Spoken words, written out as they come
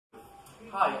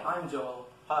Hi, I'm Joel.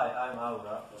 Hi, I'm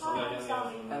Aura. Hi, I'm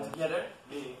Sally. And together,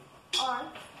 we are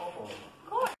Coco.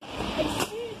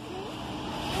 Excuse me?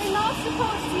 You're not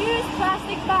supposed to use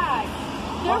plastic bags.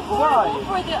 They're Why? horrible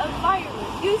for the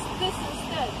environment. Use this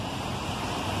instead.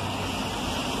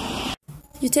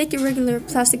 You take a regular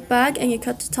plastic bag and you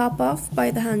cut the top off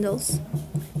by the handles.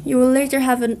 You will later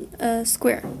have a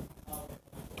square.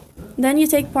 Then you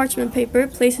take parchment paper,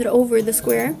 place it over the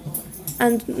square,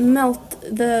 and melt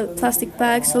the plastic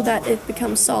bag so that it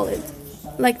becomes solid,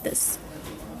 like this.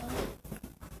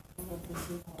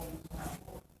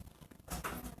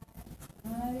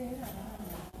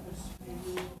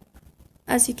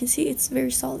 As you can see, it's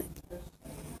very solid.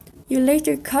 You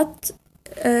later cut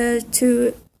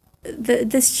to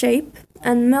this shape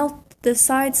and melt the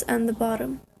sides and the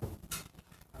bottom,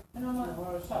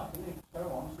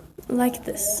 like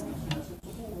this.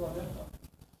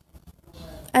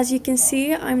 As you can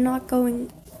see, I'm not going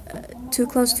too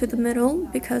close to the middle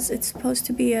because it's supposed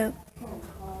to be a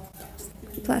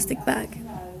plastic bag.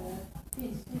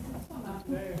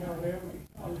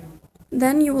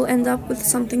 Then you will end up with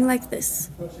something like this.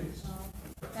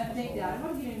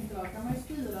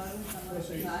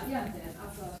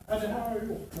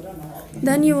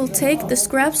 Then you will take the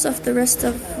scraps of the rest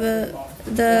of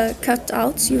the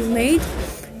cutouts you made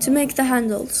to make the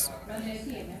handles.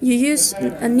 You use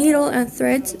a needle and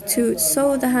thread to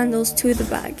sew the handles to the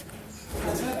bag.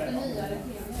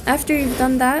 After you've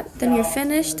done that, then you're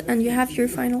finished and you have your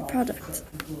final product.